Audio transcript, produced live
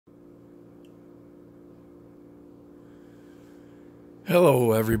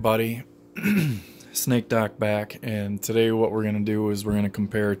Hello everybody, Snake Doc back, and today what we're going to do is we're going to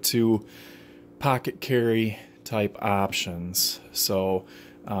compare two pocket carry type options. So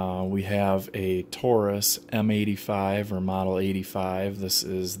we have a Taurus M85 or Model 85. This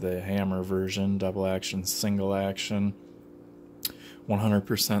is the hammer version, double action, single action,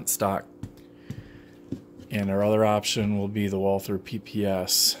 100% stock. And our other option will be the Walther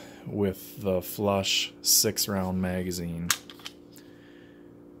PPS with the flush 6-round magazine.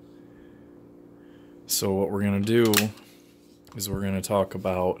 So what we're going to do is we're going to talk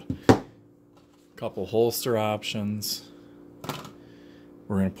about a couple holster options.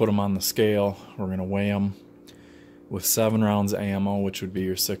 We're going to put them on the scale. We're going to weigh them with 7 rounds of ammo, which would be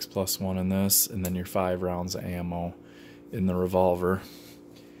your 6+1 in this, and then your 5 rounds of ammo in the Revolver.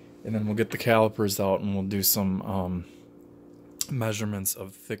 And then we'll get the calipers out and we'll do some measurements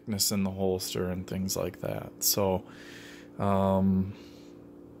of thickness in the holster and things like that. So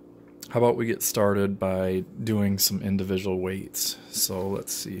how about we get started by doing some individual weights. So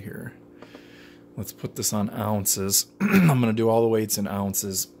let's see here. Let's put this on ounces. I'm going to do all the weights in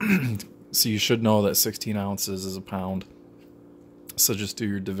ounces. So you should know that 16 ounces is a pound. So just do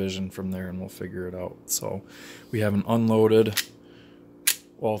your division from there and we'll figure it out. So we have an unloaded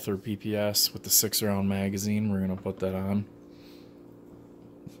Walther PPS with the 6-round magazine. We're going to put that on.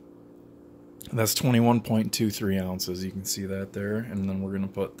 That's 21.23 ounces. You can see that there. And then we're going to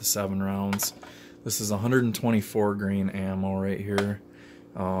put the 7 rounds. This is 124 grain ammo right here.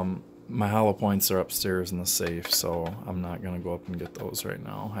 My hollow points are upstairs in the safe, so I'm not going to go up and get those right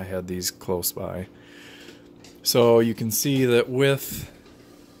now. I had these close by. So you can see that with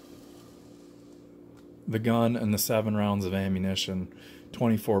the gun and the 7 rounds of ammunition,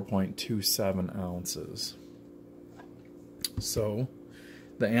 24.27 ounces. So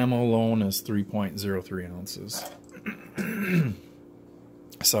the ammo alone is 3.03 ounces.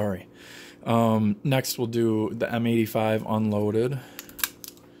 Sorry. Next we'll do the M85 unloaded.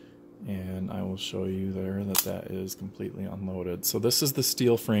 And I will show you there that that is completely unloaded. So this is the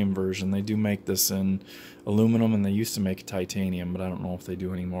steel frame version. They do make this in aluminum, and they used to make titanium, but I don't know if they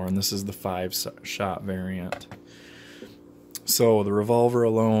do anymore. And this is the 5-shot variant. So the Revolver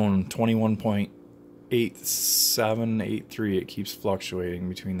alone, 21.8783. It keeps fluctuating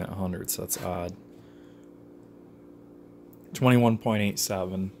between that 100, so that's odd.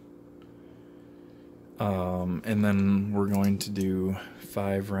 21.87. And then we're going to do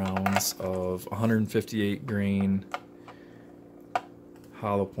 5 rounds of 158 grain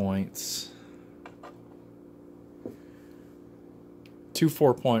hollow points.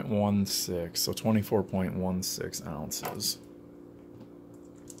 24.16, so 24.16 ounces.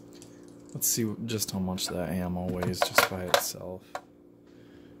 Let's see just how much that ammo weighs just by itself.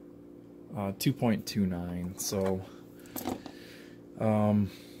 2.29. So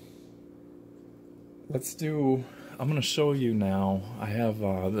let's do, I'm going to show you now. I have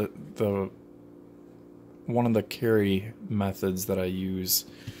the one of the carry methods that I use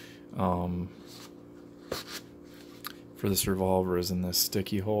for this Revolver is in this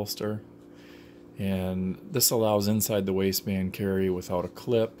sticky holster. And this allows inside the waistband carry without a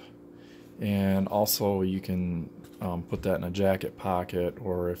clip. And also you can put that in a jacket pocket,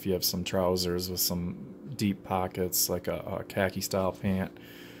 or if you have some trousers with some deep pockets like a khaki style pant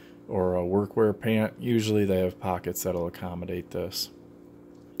or a workwear pant, usually they have pockets that'll accommodate this.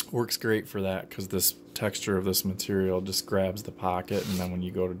 Works great for that because this texture of this material just grabs the pocket, and then when you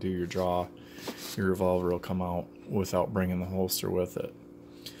go to do your draw, your Revolver will come out without bringing the holster with it.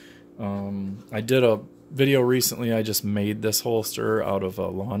 I did a video recently. I just made this holster out of a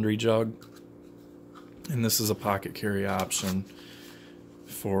laundry jug, and this is a pocket carry option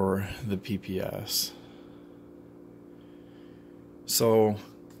for the PPS. So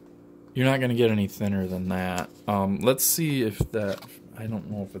you're not going to get any thinner than that. Let's see if that, I don't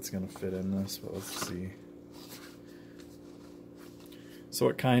know if it's going to fit in this, but let's see. So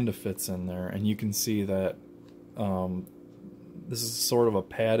it kind of fits in there, and you can see that this is sort of a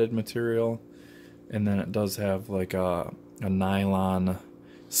padded material, and then it does have like a nylon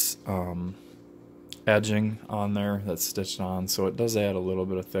edging on there that's stitched on, so it does add a little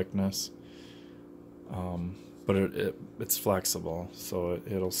bit of thickness. But it's flexible, so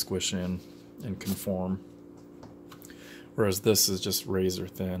it'll squish in and conform. Whereas this is just razor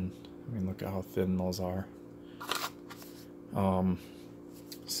thin. I mean, look at how thin those are.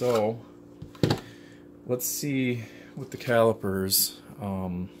 So let's see with the calipers.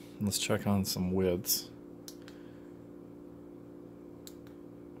 Let's check on some widths.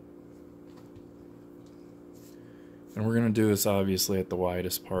 And we're going to do this obviously at the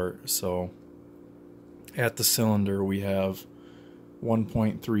widest part. So at the cylinder we have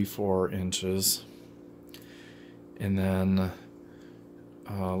 1.34 inches. And then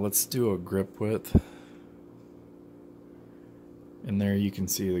let's do a grip width. And there you can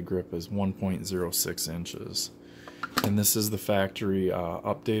see the grip is 1.06 inches. And this is the factory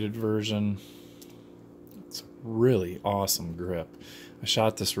updated version. It's a really awesome grip. I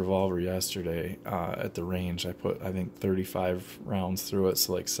shot this revolver yesterday at the range. I put, I think, 35 rounds through it,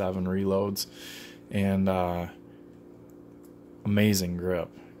 so like 7 reloads. And amazing grip.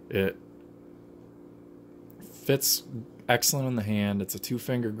 It fits excellent in the hand. It's a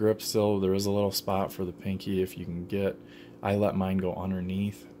 2-finger grip still. There is a little spot for the pinky if you can get. I let mine go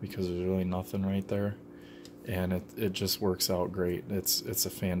underneath because there's really nothing right there, and it just works out great. It's a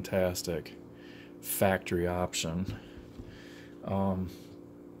fantastic factory option.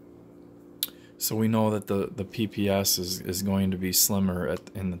 So we know that the PPS is going to be slimmer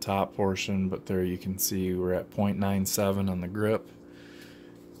in the top portion, but there you can see we're at 0.97 on the grip.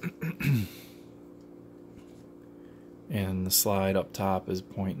 And the slide up top is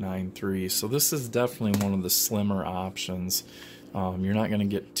 0.93. So this is definitely one of the slimmer options. You're not going to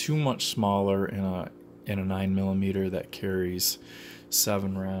get too much smaller in a 9mm that carries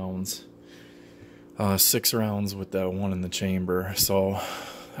 7 rounds, 6 rounds with that one in the chamber. So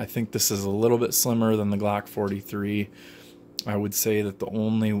I think this is a little bit slimmer than the Glock 43. I would say that the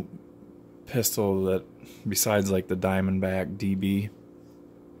only pistol that, besides like the Diamondback DB,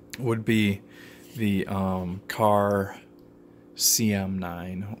 would be the Car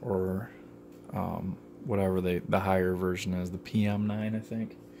CM9, or whatever the higher version is, the PM9, I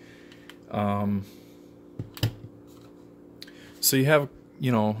think. So you have,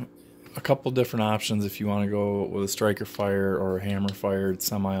 you know, a couple different options if you want to go with a striker fire or a hammer fired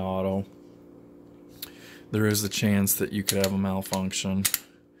semi-auto. There is a chance that you could have a malfunction,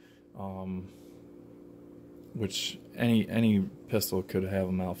 which any pistol could have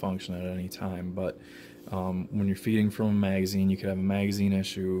a malfunction at any time, but when you're feeding from a magazine, you could have a magazine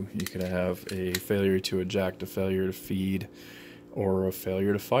issue, you could have a failure to eject, a failure to feed, or a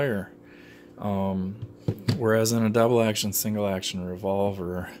failure to fire. Whereas in a double action, single action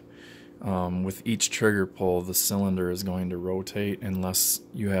revolver, with each trigger pull, the cylinder is going to rotate unless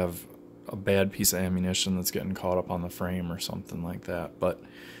you have a bad piece of ammunition that's getting caught up on the frame or something like that. But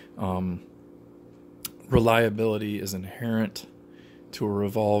reliability is inherent to a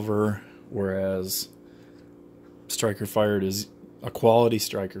revolver, whereas striker fired is a quality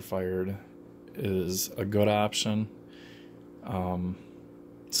striker fired is a good option.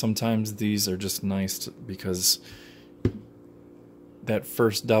 Sometimes these are just nice because that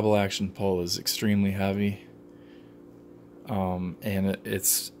first double action pull is extremely heavy, and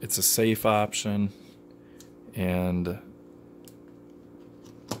it's a safe option, and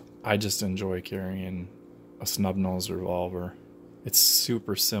I just enjoy carrying a snub nose revolver. It's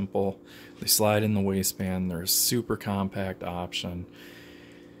super simple. They slide in the waistband. They're a super compact option.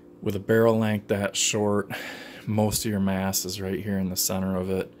 With a barrel length that short, most of your mass is right here in the center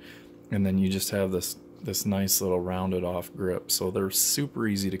of it, and then you just have this nice little rounded off grip. So they're super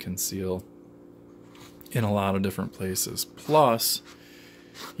easy to conceal in a lot of different places. Plus,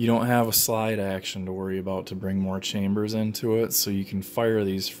 you don't have a slide action to worry about to bring more chambers into it, so you can fire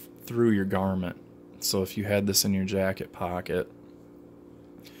these through your garment. So if you had this in your jacket pocket,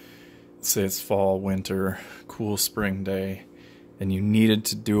 say it's fall, winter, cool spring day, and you needed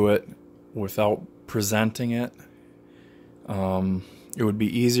to do it without presenting it, it would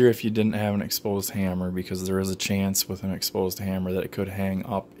be easier if you didn't have an exposed hammer, because there is a chance with an exposed hammer that it could hang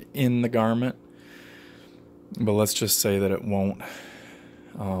up in the garment. But let's just say that it won't,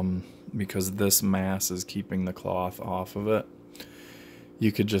 because this mass is keeping the cloth off of it.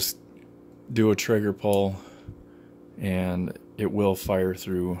 You could just do a trigger pull and it will fire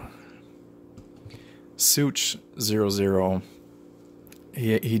through. Such 00,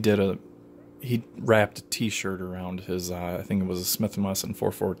 he wrapped a t-shirt around his, I think it was a Smith & Wesson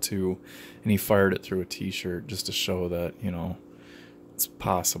 442, and he fired it through a t-shirt just to show that, you know, it's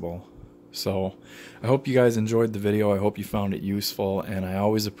possible. So I hope you guys enjoyed the video. I hope you found it useful, and I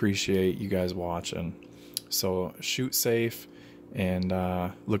always appreciate you guys watching. So shoot safe, and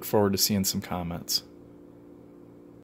look forward to seeing some comments.